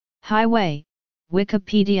Highway,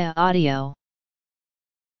 Wikipedia audio.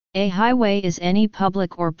 A highway is any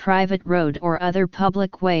public or private road or other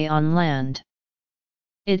public way on land.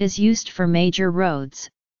 It is used for major roads,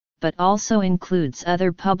 but also includes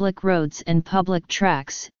other public roads and public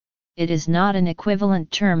tracks. It is not an equivalent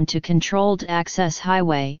term to controlled access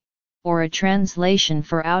highway, or a translation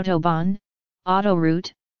for autobahn,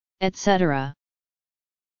 autoroute, etc.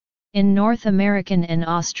 In North American and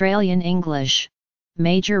Australian English,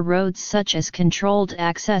 major roads such as controlled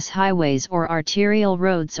access highways or arterial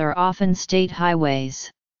roads are often state highways.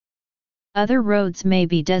 Other roads may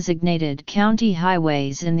be designated county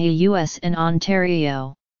highways in the US and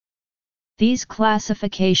Ontario. These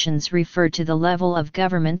classifications refer to the level of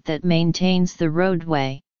government that maintains the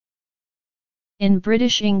roadway. In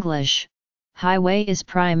British English, highway is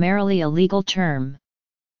primarily a legal term.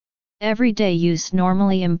 Everyday use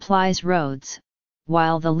normally implies roads,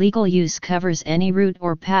 while the legal use covers any route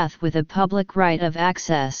or path with a public right of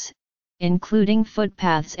access, including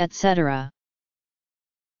footpaths, etc.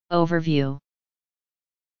 Overview.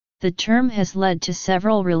 The term has led to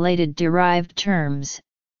several related derived terms,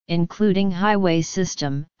 including highway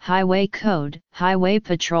system, highway code, highway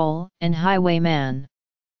patrol, and highwayman.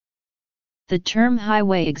 The term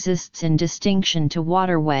highway exists in distinction to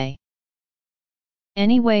waterway.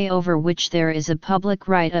 Any way over which there is a public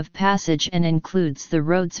right of passage and includes the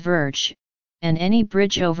road's verge, and any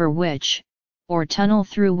bridge over which, or tunnel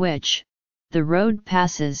through which, the road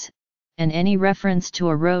passes, and any reference to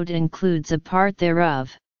a road includes a part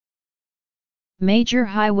thereof. Major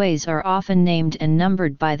highways are often named and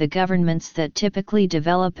numbered by the governments that typically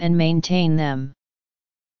develop and maintain them.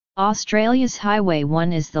 Australia's Highway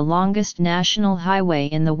 1 is the longest national highway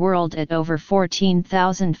in the world at over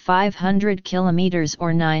 14,500 kilometers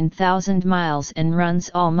or 9,000 miles and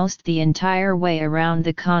runs almost the entire way around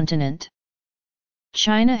the continent.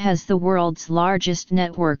 China has the world's largest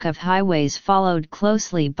network of highways, followed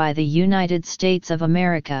closely by the United States of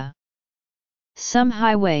America. Some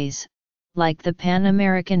highways, like the Pan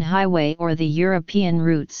American Highway or the European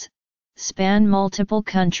routes, span multiple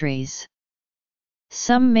countries.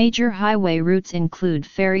 Some major highway routes include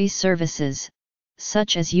ferry services,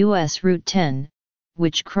 such as U.S. Route 10,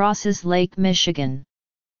 which crosses Lake Michigan.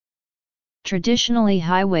 Traditionally,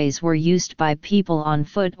 highways were used by people on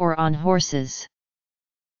foot or on horses.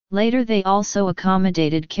 Later they also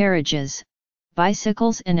accommodated carriages,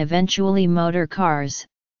 bicycles and eventually motor cars,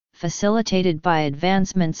 facilitated by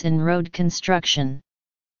advancements in road construction.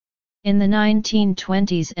 In the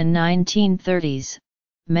 1920s and 1930s,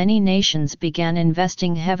 many nations began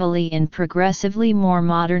investing heavily in progressively more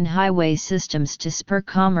modern highway systems to spur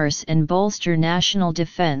commerce and bolster national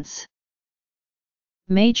defense.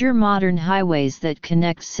 Major modern highways that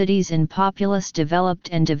connect cities in populous developed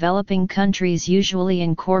and developing countries usually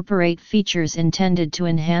incorporate features intended to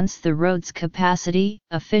enhance the road's capacity,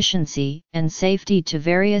 efficiency, and safety to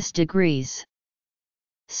various degrees.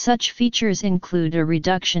 Such features include a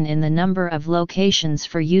reduction in the number of locations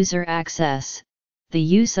for user access, the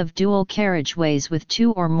use of dual carriageways with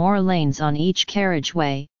 2 or more lanes on each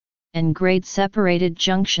carriageway, and grade-separated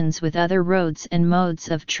junctions with other roads and modes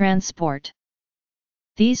of transport.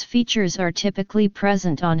 These features are typically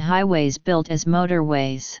present on highways built as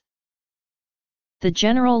motorways. The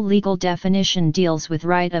general legal definition deals with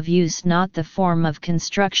right of use, not the form of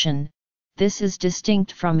construction. This is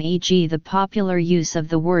distinct from, e.g., the popular use of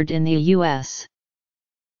the word in the U.S.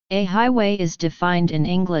 A highway is defined in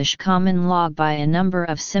English common law by a number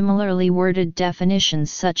of similarly worded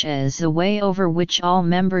definitions, such as a way over which all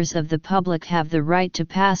members of the public have the right to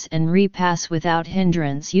pass and repass without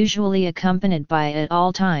hindrance, usually accompanied by at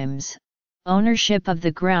all times. Ownership of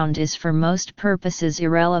the ground is for most purposes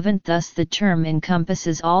irrelevant, thus the term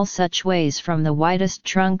encompasses all such ways from the widest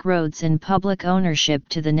trunk roads in public ownership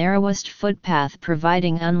to the narrowest footpath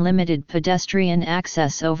providing unlimited pedestrian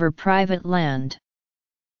access over private land.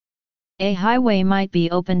 A highway might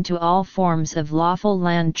be open to all forms of lawful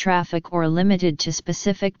land traffic or limited to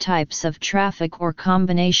specific types of traffic or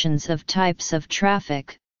combinations of types of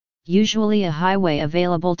traffic. Usually a highway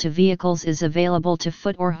available to vehicles is available to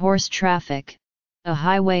foot or horse traffic. A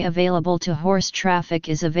highway available to horse traffic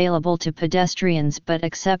is available to pedestrians, but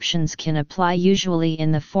exceptions can apply, usually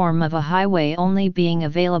in the form of a highway only being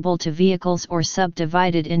available to vehicles or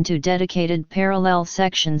subdivided into dedicated parallel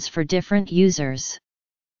sections for different users.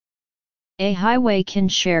 A highway can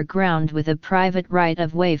share ground with a private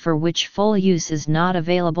right-of-way for which full use is not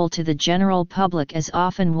available to the general public, as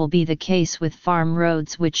often will be the case with farm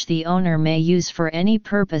roads which the owner may use for any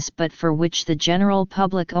purpose but for which the general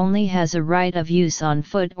public only has a right of use on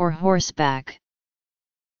foot or horseback.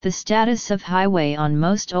 The status of highway on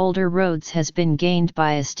most older roads has been gained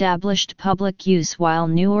by established public use, while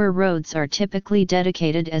newer roads are typically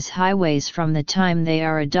dedicated as highways from the time they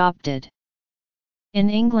are adopted. In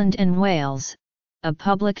England and Wales, a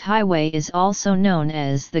public highway is also known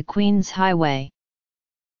as the Queen's Highway.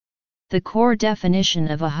 The core definition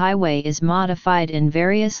of a highway is modified in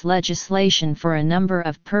various legislation for a number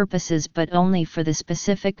of purposes, but only for the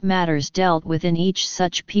specific matters dealt with in each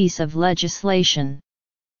such piece of legislation.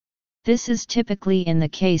 This is typically in the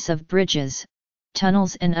case of bridges,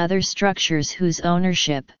 tunnels and other structures whose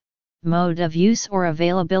ownership, mode of use or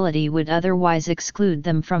availability would otherwise exclude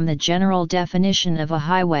them from the general definition of a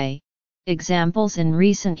highway. Examples in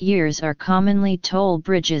recent years are commonly toll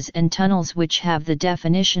bridges and tunnels, which have the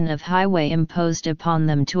definition of highway imposed upon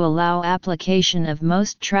them to allow application of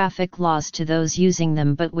most traffic laws to those using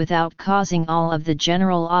them, but without causing all of the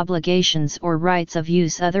general obligations or rights of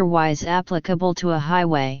use otherwise applicable to a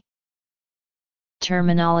highway.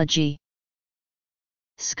 Terminology.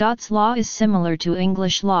 Scots law is similar to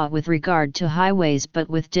English law with regard to highways, but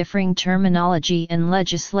with differing terminology and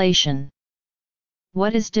legislation.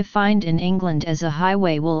 What is defined in England as a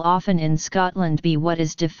highway will often in Scotland be what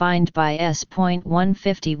is defined by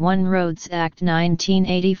S.151 Roads Act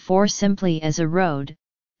 1984 simply as a road,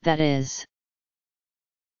 that is.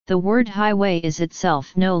 The word highway is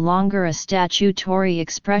itself no longer a statutory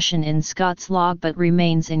expression in Scots law but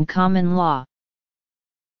remains in common law.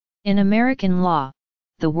 In American law,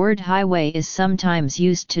 the word highway is sometimes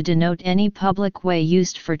used to denote any public way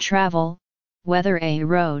used for travel, whether a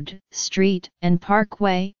road, street, and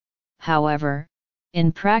parkway. However,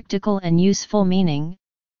 in practical and useful meaning,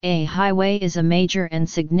 a highway is a major and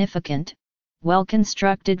significant,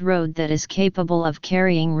 well-constructed road that is capable of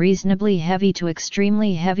carrying reasonably heavy to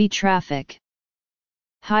extremely heavy traffic.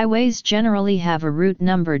 Highways generally have a route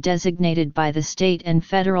number designated by the state and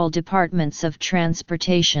federal departments of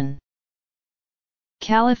transportation.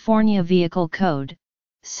 California Vehicle Code,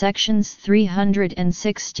 Sections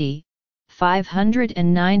 360,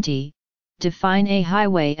 590, define a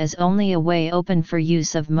highway as only a way open for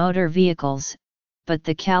use of motor vehicles, but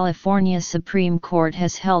the California Supreme Court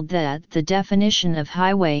has held that the definition of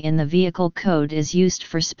highway in the Vehicle Code is used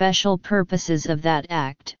for special purposes of that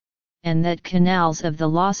act, and that canals of the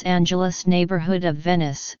Los Angeles neighborhood of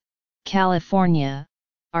Venice, California,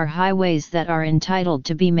 are highways that are entitled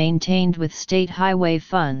to be maintained with state highway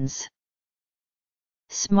funds.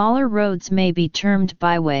 Smaller roads may be termed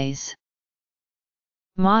byways.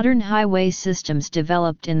 Modern highway systems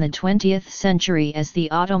developed in the 20th century as the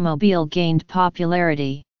automobile gained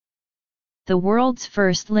popularity. The world's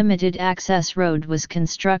first limited access road was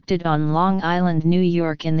constructed on Long Island, New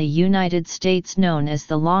York in the United States, known as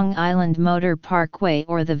the Long Island Motor Parkway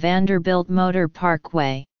or the Vanderbilt Motor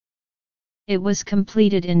Parkway. It was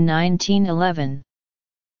completed in 1911.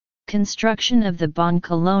 Construction of the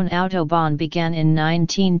Bonn-Cologne Autobahn began in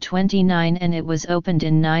 1929 and it was opened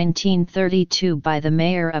in 1932 by the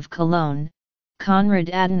mayor of Cologne, Konrad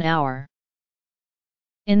Adenauer.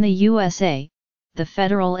 In the USA, the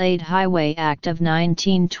Federal Aid Highway Act of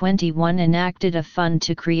 1921 enacted a fund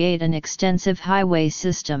to create an extensive highway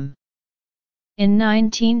system. In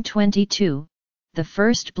 1922, the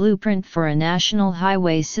first blueprint for a national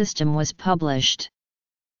highway system was published.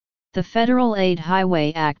 The Federal Aid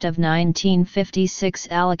Highway Act of 1956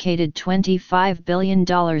 allocated $25 billion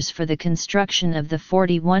for the construction of the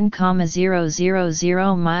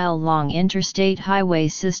 41,000-mile-long interstate highway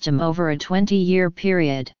system over a 20-year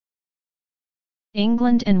period.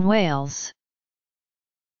 England and Wales.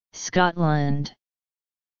 Scotland.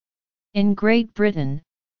 In Great Britain,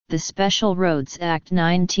 the Special Roads Act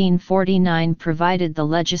 1949 provided the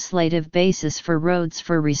legislative basis for roads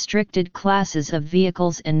for restricted classes of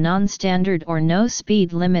vehicles and non-standard or no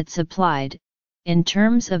speed limits applied. In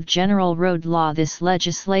terms of general road law, this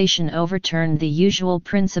legislation overturned the usual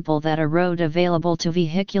principle that a road available to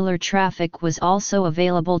vehicular traffic was also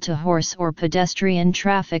available to horse or pedestrian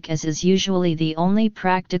traffic, as is usually the only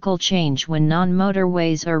practical change when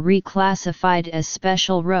non-motorways are reclassified as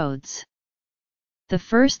special roads. The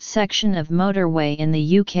first section of motorway in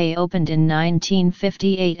the UK opened in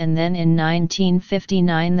 1958 and then in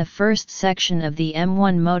 1959 the first section of the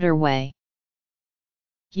M1 motorway.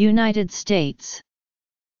 United States.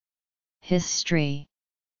 History.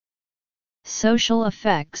 Social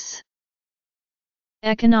effects.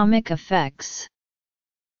 Economic effects.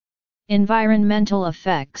 Environmental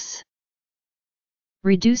effects.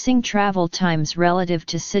 Reducing travel times relative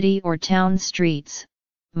to city or town streets,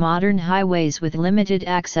 modern highways with limited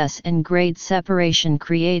access and grade separation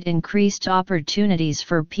create increased opportunities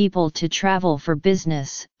for people to travel for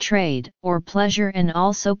business, trade, or pleasure and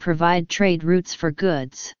also provide trade routes for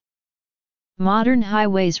goods. Modern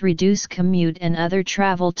highways reduce commute and other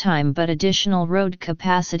travel time, but additional road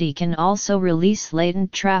capacity can also release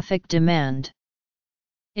latent traffic demand.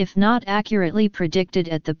 If not accurately predicted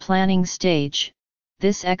at the planning stage,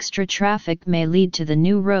 this extra traffic may lead to the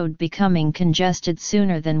new road becoming congested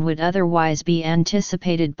sooner than would otherwise be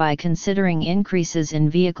anticipated by considering increases in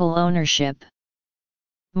vehicle ownership.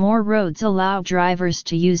 More roads allow drivers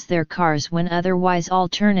to use their cars when otherwise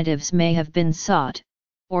alternatives may have been sought,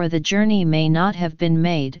 or the journey may not have been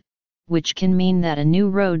made, which can mean that a new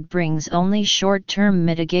road brings only short-term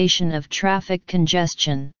mitigation of traffic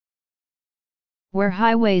congestion. Where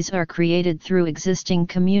highways are created through existing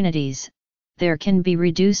communities, there can be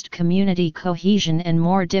reduced community cohesion and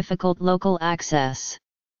more difficult local access.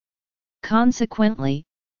 Consequently,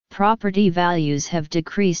 property values have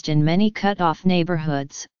decreased in many cut-off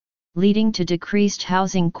neighborhoods, leading to decreased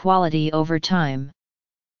housing quality over time.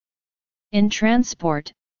 In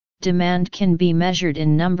transport, demand can be measured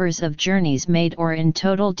in numbers of journeys made or in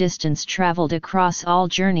total distance traveled across all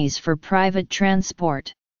journeys for private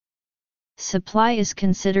transport. Supply is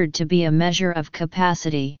considered to be a measure of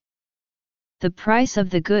capacity. The price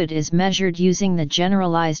of the good is measured using the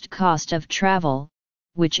generalized cost of travel,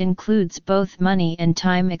 which includes both money and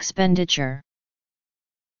time expenditure.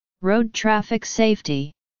 Road traffic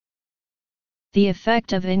safety. The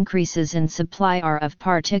effect of increases in supply are of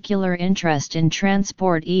particular interest in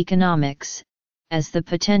transport economics, as the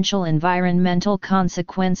potential environmental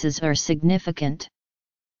consequences are significant.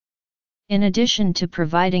 In addition to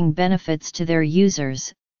providing benefits to their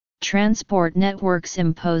users, transport networks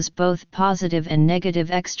impose both positive and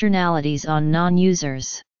negative externalities on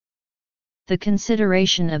non-users. The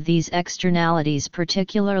consideration of these externalities,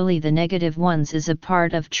 particularly the negative ones, is a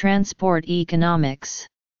part of transport economics.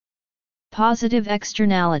 Positive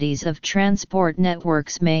externalities of transport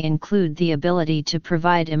networks may include the ability to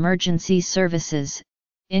provide emergency services,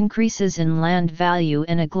 increases in land value,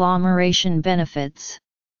 and agglomeration benefits.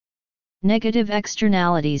 Negative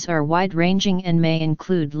externalities are wide-ranging and may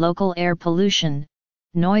include local air pollution,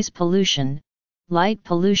 noise pollution, light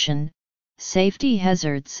pollution, safety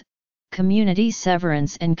hazards, community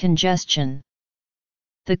severance, and congestion.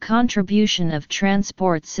 The contribution of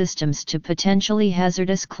transport systems to potentially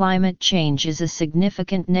hazardous climate change is a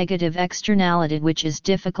significant negative externality which is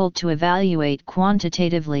difficult to evaluate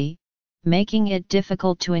quantitatively, making it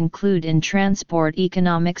difficult to include in transport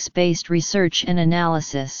economics-based research and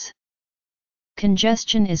analysis.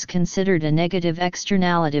 Congestion is considered a negative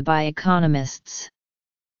externality by economists.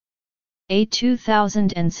 A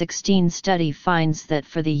 2016 study finds that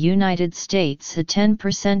for the United States, a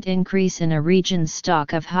 10% increase in a region's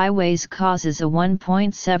stock of highways causes a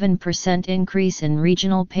 1.7% increase in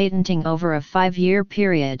regional patenting over a 5-year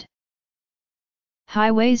period.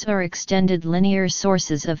 Highways are extended linear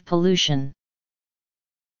sources of pollution.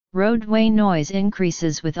 Roadway noise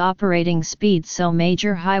increases with operating speed, so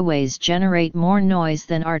major highways generate more noise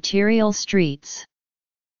than arterial streets.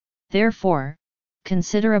 Therefore,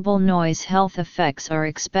 considerable noise health effects are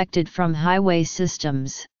expected from highway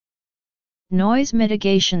systems. Noise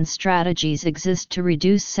mitigation strategies exist to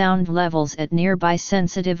reduce sound levels at nearby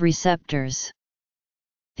sensitive receptors.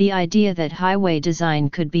 The idea that highway design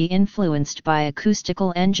could be influenced by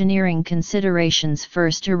acoustical engineering considerations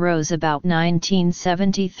first arose about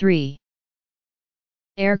 1973.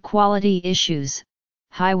 Air quality issues.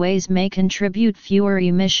 Highways may contribute fewer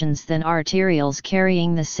emissions than arterials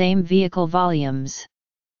carrying the same vehicle volumes.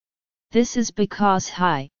 This is because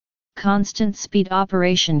high, constant speed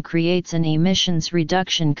operation creates an emissions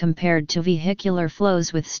reduction compared to vehicular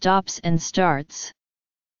flows with stops and starts.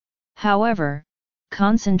 However,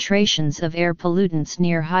 concentrations of air pollutants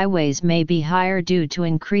near highways may be higher due to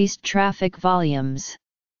increased traffic volumes.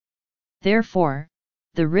 Therefore,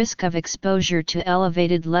 the risk of exposure to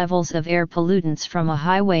elevated levels of air pollutants from a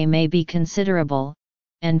highway may be considerable,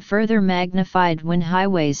 and further magnified when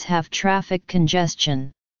highways have traffic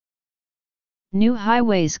congestion. New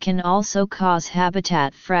highways can also cause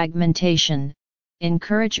habitat fragmentation,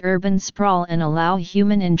 encourage urban sprawl, and allow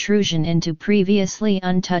human intrusion into previously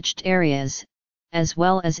untouched areas, as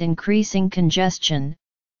well as increasing congestion,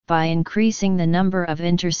 by increasing the number of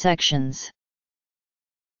intersections.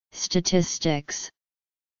 Statistics.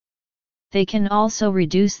 They can also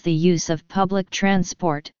reduce the use of public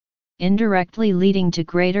transport, indirectly leading to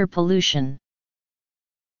greater pollution.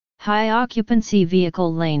 High-occupancy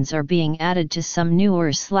vehicle lanes are being added to some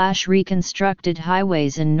newer/reconstructed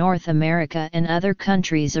highways in North America and other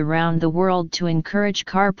countries around the world to encourage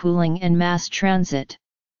carpooling and mass transit.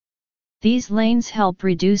 These lanes help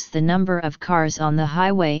reduce the number of cars on the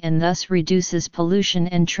highway and thus reduces pollution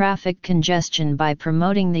and traffic congestion by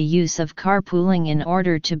promoting the use of carpooling in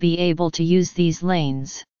order to be able to use these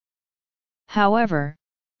lanes. However,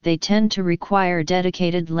 they tend to require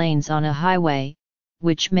dedicated lanes on a highway,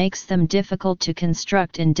 which makes them difficult to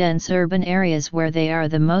construct in dense urban areas where they are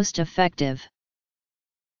the most effective.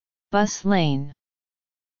 Bus lane.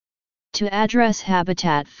 To address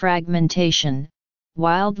habitat fragmentation,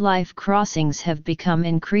 wildlife crossings have become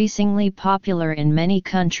increasingly popular in many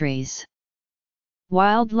countries.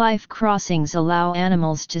 Wildlife crossings allow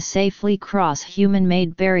animals to safely cross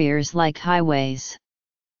human-made barriers like highways.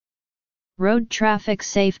 Road traffic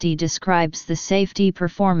safety describes the safety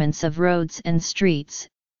performance of roads and streets,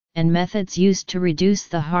 and methods used to reduce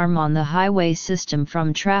the harm on the highway system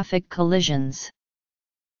from traffic collisions.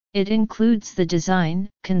 It includes the design,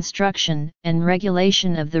 construction, and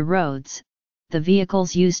regulation of the roads, the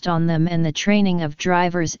vehicles used on them, and the training of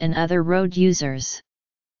drivers and other road users.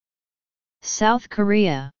 South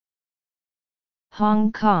Korea,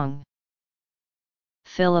 Hong Kong,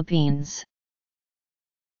 Philippines.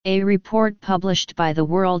 A report published by the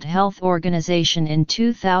World Health Organization in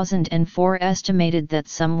 2004 estimated that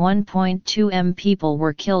some 1.2 million people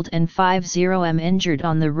were killed and 50 million injured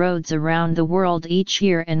on the roads around the world each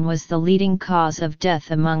year and was the leading cause of death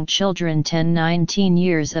among children 10–19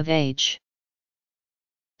 years of age.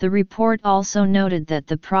 The report also noted that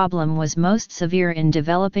the problem was most severe in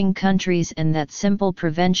developing countries and that simple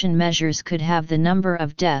prevention measures could have the number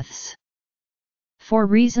of deaths. For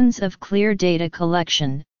reasons of clear data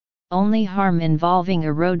collection, only harm involving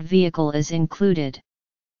a road vehicle is included.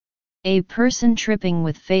 A person tripping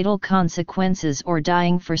with fatal consequences or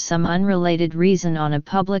dying for some unrelated reason on a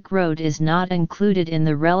public road is not included in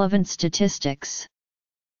the relevant statistics.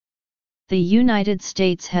 The United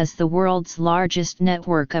States has the world's largest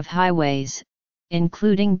network of highways,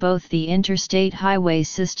 including both the interstate highway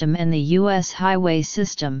system and the U.S. highway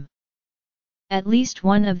system. At least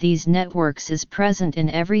one of these networks is present in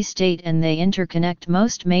every state and they interconnect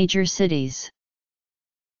most major cities.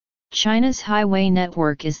 China's highway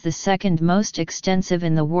network is the second most extensive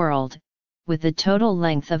in the world, with a total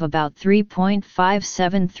length of about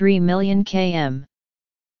 3.573 million km.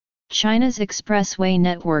 China's expressway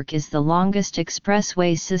network is the longest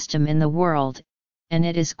expressway system in the world, and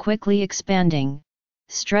it is quickly expanding,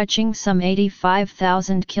 stretching some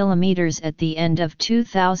 85,000 kilometers at the end of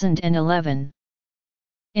 2011.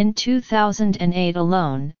 In 2008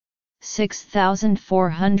 alone,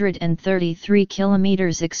 6,433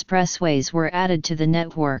 kilometers expressways were added to the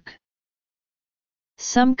network.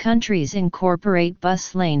 Some countries incorporate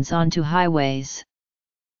bus lanes onto highways.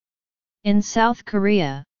 In South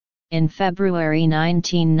Korea, in February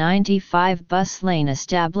 1995, bus lane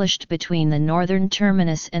established between the northern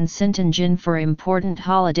terminus and Sintonjin for important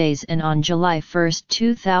holidays, and on July 1,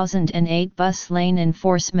 2008, bus lane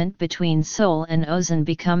enforcement between Seoul and Osan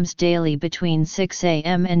becomes daily between 6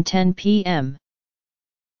 a.m. and 10 p.m.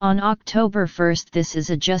 On October 1, this is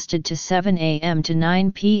adjusted to 7 a.m. to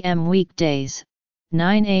 9 p.m. weekdays,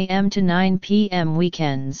 9 a.m. to 9 p.m.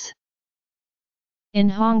 weekends. In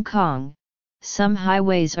Hong Kong, some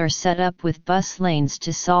highways are set up with bus lanes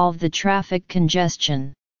to solve the traffic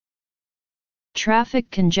congestion.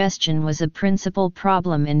 Traffic congestion was a principal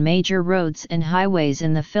problem in major roads and highways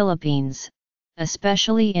in the Philippines,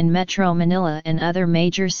 especially in Metro Manila and other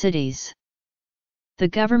major cities. The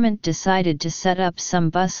government decided to set up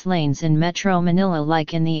some bus lanes in Metro Manila,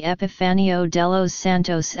 like in the Epifanio de los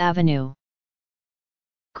Santos Avenue,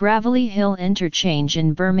 Gravelly Hill Interchange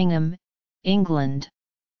in Birmingham, England.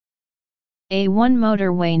 A1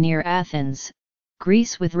 motorway near Athens,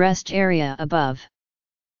 Greece with rest area above.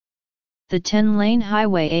 The 10-lane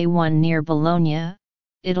highway A1 near Bologna,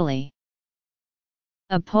 Italy.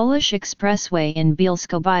 A Polish expressway in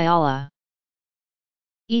Bielsko-Biała.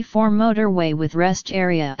 E4 motorway with rest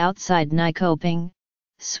area outside Nyköping,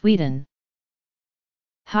 Sweden.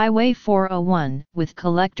 Highway 401 with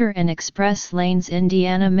collector and express lanes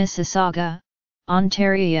Indiana-Mississauga,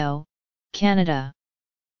 Ontario, Canada.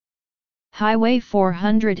 Highway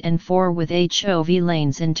 404 with HOV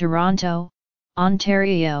lanes in Toronto,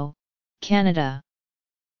 Ontario, Canada.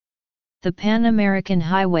 The Pan American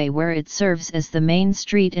Highway, where it serves as the main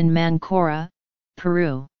street in Mancora,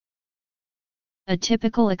 Peru. A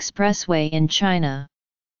typical expressway in China.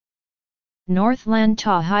 North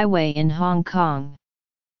Lantau Highway in Hong Kong.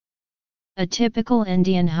 A typical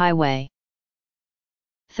Indian highway.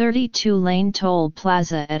 32-lane toll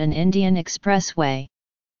plaza at an Indian expressway.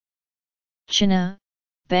 Chennai,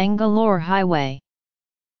 Bangalore Highway.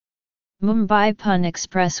 Mumbai-Pune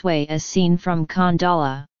Expressway as seen from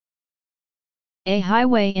Khandala. A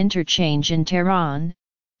highway interchange in Tehran,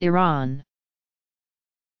 Iran.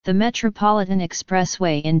 The Metropolitan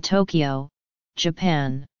Expressway in Tokyo,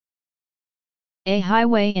 Japan. A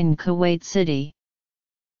highway in Kuwait City.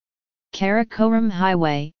 Karakoram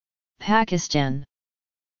Highway, Pakistan.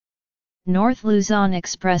 North Luzon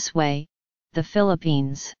Expressway, the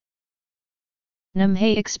Philippines.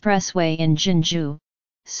 Namhae Expressway in Jeonju,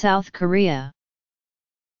 South Korea.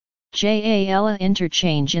 Jala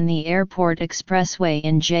Interchange in the Airport Expressway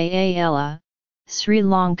in Jala, Sri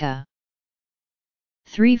Lanka.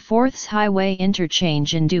 3/4 Highway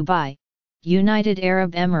Interchange in Dubai, United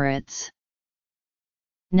Arab Emirates.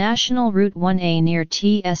 National Route 1A near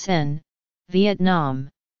TSN, Vietnam.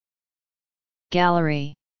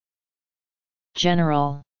 Gallery.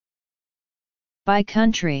 General. By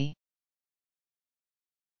country.